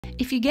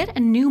If you get a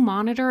new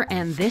monitor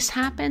and this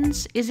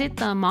happens, is it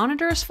the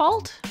monitor's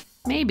fault?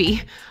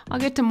 Maybe. I'll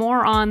get to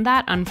more on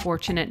that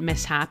unfortunate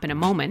mishap in a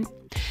moment.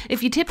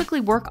 If you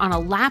typically work on a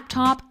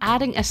laptop,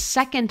 adding a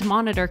second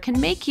monitor can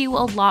make you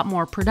a lot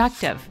more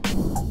productive.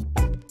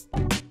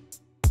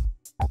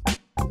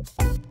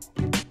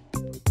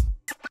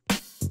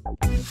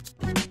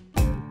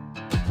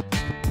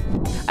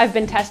 I've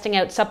been testing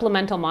out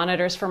supplemental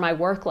monitors for my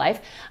work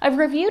life. I've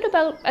reviewed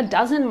about a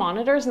dozen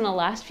monitors in the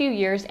last few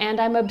years, and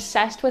I'm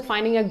obsessed with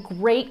finding a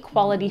great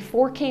quality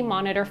 4K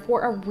monitor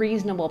for a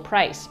reasonable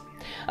price.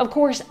 Of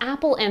course,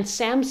 Apple and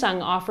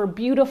Samsung offer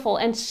beautiful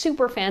and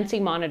super fancy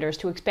monitors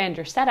to expand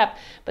your setup,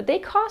 but they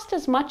cost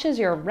as much as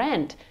your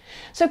rent.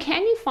 So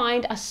can you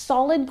find a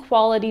solid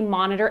quality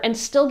monitor and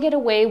still get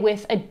away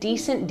with a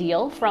decent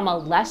deal from a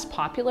less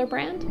popular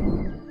brand?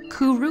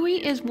 Koorui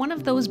is one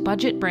of those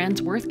budget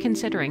brands worth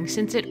considering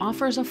since it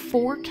offers a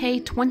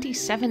 4K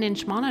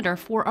 27-inch monitor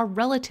for a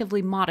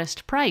relatively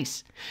modest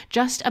price,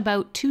 just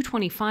about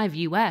 $225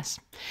 US.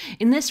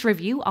 In this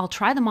review, I'll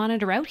try the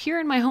monitor out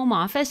here in my home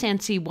office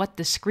and see what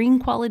the screen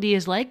quality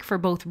is like for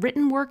both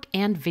written work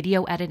and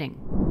video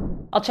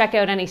editing. I'll check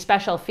out any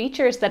special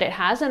features that it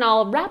has, and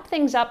I'll wrap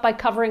things up by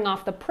covering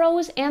off the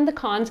pros and the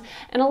cons,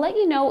 and I'll let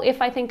you know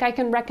if I think I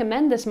can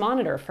recommend this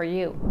monitor for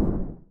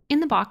you. In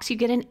the box, you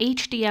get an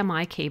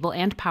HDMI cable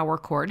and power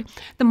cord.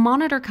 The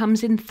monitor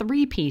comes in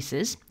 3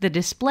 pieces, the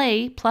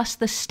display plus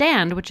the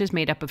stand, which is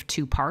made up of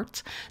 2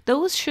 parts.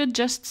 Those should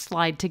just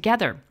slide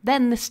together.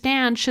 Then the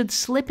stand should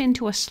slip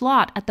into a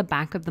slot at the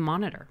back of the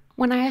monitor.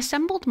 When I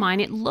assembled mine,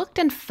 it looked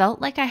and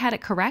felt like I had it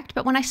correct,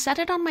 but when I set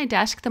it on my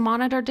desk, the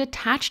monitor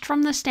detached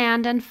from the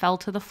stand and fell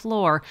to the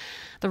floor.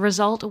 The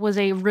result was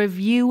a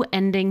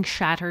review-ending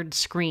shattered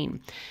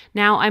screen.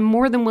 Now, I'm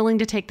more than willing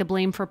to take the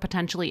blame for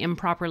potentially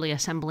improperly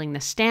assembling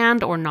the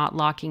stand or not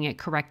locking it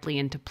correctly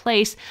into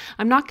place.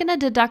 I'm not going to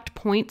deduct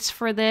points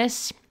for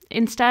this.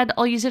 Instead,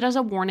 I'll use it as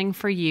a warning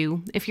for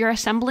you. If you're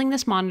assembling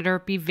this monitor,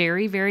 be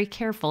very, very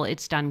careful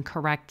it's done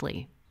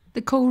correctly.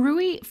 The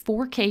Koorui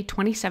 4K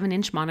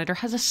 27-inch monitor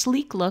has a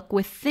sleek look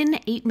with thin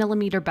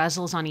 8mm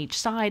bezels on each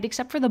side,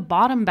 except for the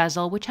bottom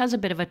bezel, which has a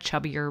bit of a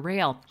chubbier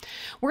rail.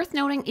 Worth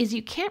noting is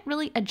you can't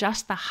really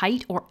adjust the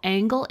height or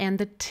angle, and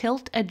the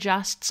tilt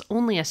adjusts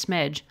only a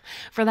smidge.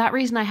 For that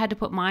reason, I had to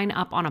put mine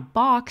up on a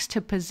box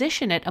to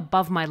position it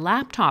above my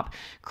laptop.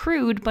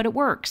 Crude, but it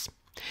works.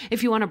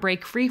 If you want to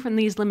break free from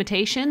these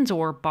limitations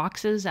or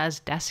boxes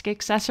as desk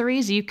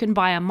accessories, you can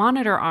buy a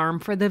monitor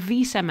arm for the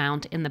Visa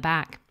mount in the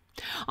back.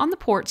 On the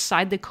ports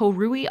side, the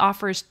Koorui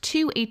offers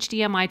 2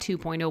 HDMI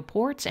 2.0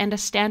 ports and a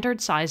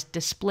standard-sized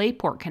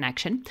DisplayPort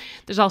connection.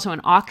 There's also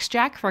an aux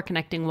jack for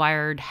connecting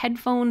wired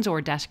headphones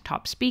or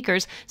desktop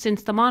speakers,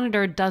 since the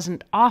monitor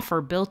doesn't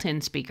offer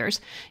built-in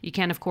speakers. You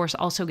can, of course,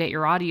 also get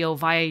your audio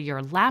via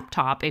your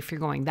laptop if you're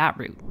going that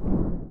route.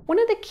 One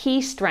of the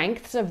key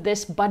strengths of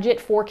this budget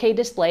 4K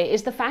display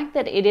is the fact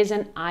that it is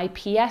an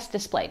IPS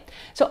display.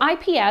 So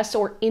IPS,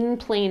 or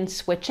in-plane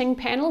switching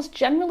panels,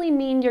 generally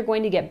mean you're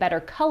going to get better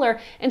color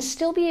and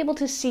still be able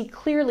to see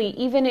clearly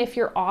even if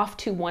you're off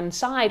to one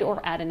side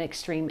or at an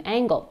extreme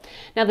angle.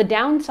 Now, the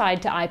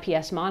downside to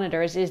IPS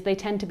monitors is they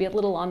tend to be a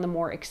little on the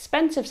more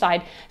expensive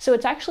side, so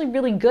it's actually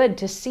really good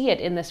to see it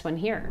in this one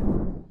here.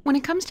 When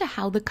it comes to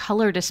how the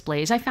color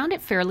displays, I found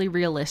it fairly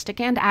realistic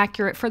and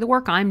accurate for the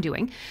work I'm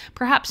doing,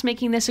 perhaps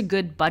making this a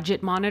good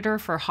budget monitor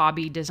for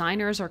hobby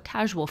designers or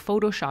casual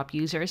Photoshop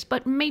users,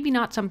 but maybe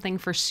not something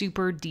for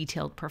super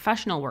detailed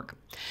professional work.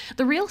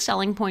 The real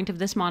selling point of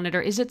this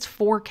monitor is its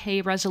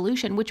 4K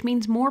resolution, which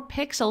means more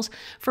pixels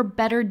for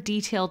better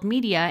detailed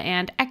media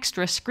and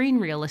extra screen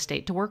real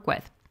estate to work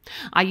with.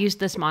 I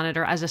used this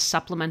monitor as a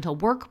supplemental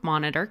work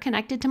monitor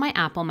connected to my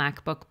Apple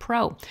MacBook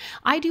Pro.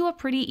 I do a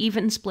pretty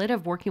even split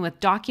of working with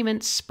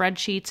documents,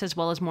 spreadsheets, as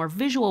well as more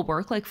visual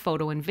work like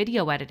photo and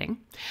video editing.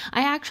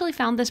 I actually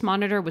found this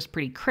monitor was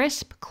pretty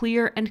crisp,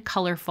 clear, and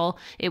colorful.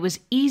 It was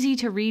easy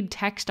to read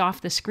text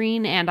off the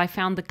screen, and I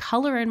found the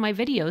color in my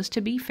videos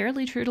to be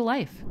fairly true to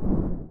life.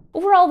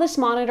 Overall, this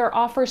monitor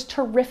offers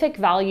terrific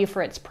value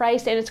for its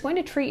price, and it's going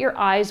to treat your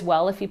eyes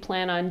well if you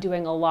plan on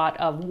doing a lot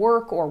of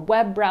work or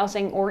web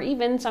browsing or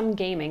even some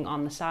gaming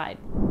on the side.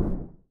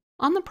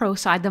 On the Pro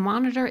side, the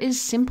monitor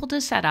is simple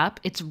to set up.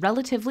 It's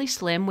relatively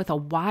slim with a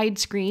wide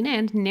screen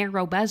and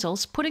narrow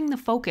bezels, putting the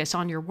focus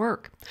on your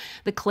work.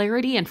 The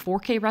clarity and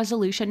 4K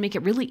resolution make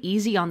it really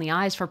easy on the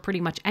eyes for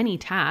pretty much any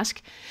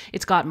task.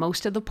 It's got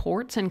most of the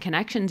ports and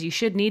connections you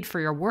should need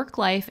for your work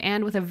life,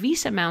 and with a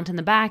Visa mount in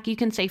the back, you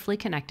can safely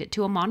connect it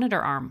to a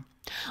monitor arm.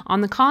 On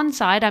the con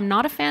side, I'm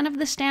not a fan of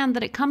the stand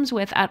that it comes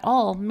with at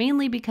all,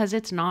 mainly because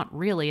it's not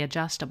really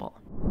adjustable.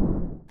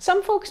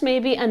 Some folks may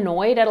be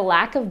annoyed at a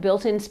lack of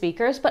built-in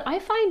speakers, but I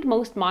find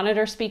most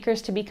monitor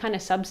speakers to be kind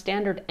of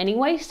substandard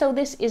anyway, so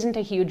this isn't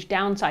a huge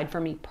downside for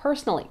me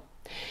personally.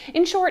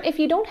 In short, if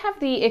you don't have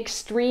the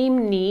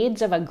extreme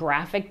needs of a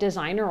graphic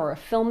designer or a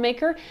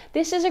filmmaker,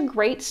 this is a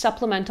great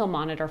supplemental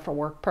monitor for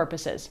work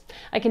purposes.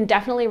 I can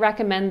definitely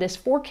recommend this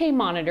 4K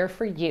monitor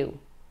for you.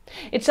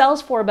 It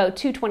sells for about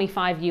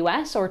 $225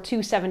 US or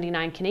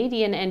 $279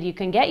 Canadian, and you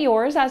can get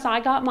yours, as I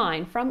got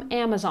mine, from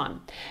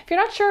Amazon. If you're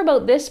not sure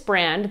about this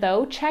brand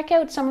though, check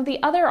out some of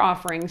the other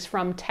offerings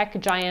from tech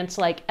giants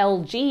like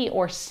LG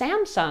or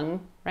Samsung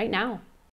right now.